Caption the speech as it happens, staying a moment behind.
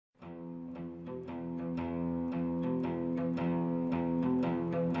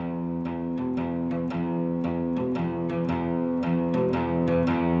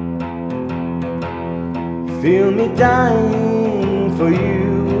Feel me dying for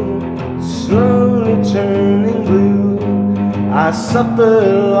you, slowly turning blue. I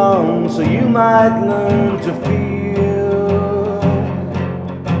suffer long so you might learn to feel.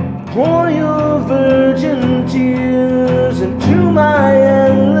 Pour your virgin tears into my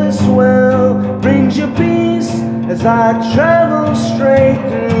endless well. Brings you peace as I travel straight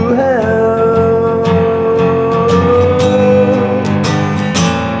through hell.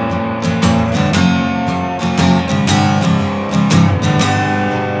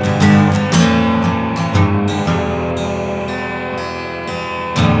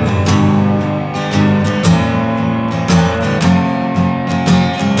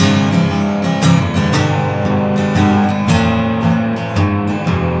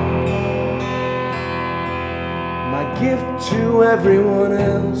 Gift to everyone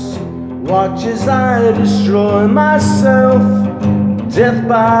else, watch as I destroy myself. Death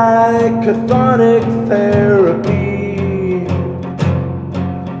by cathartic therapy.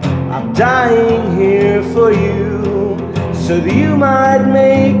 I'm dying here for you, so that you might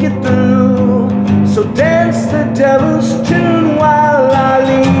make it through. So dance the devil's tune while I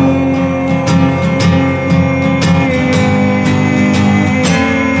leave.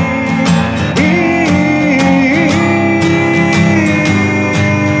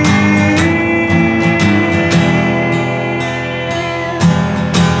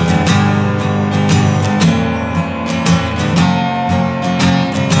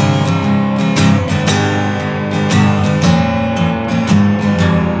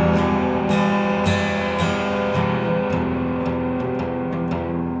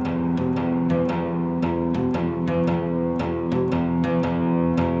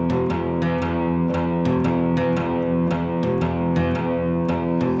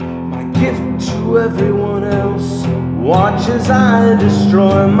 Gift to everyone else, watch as I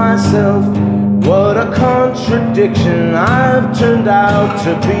destroy myself. What a contradiction I've turned out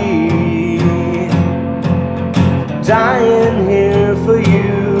to be. Dying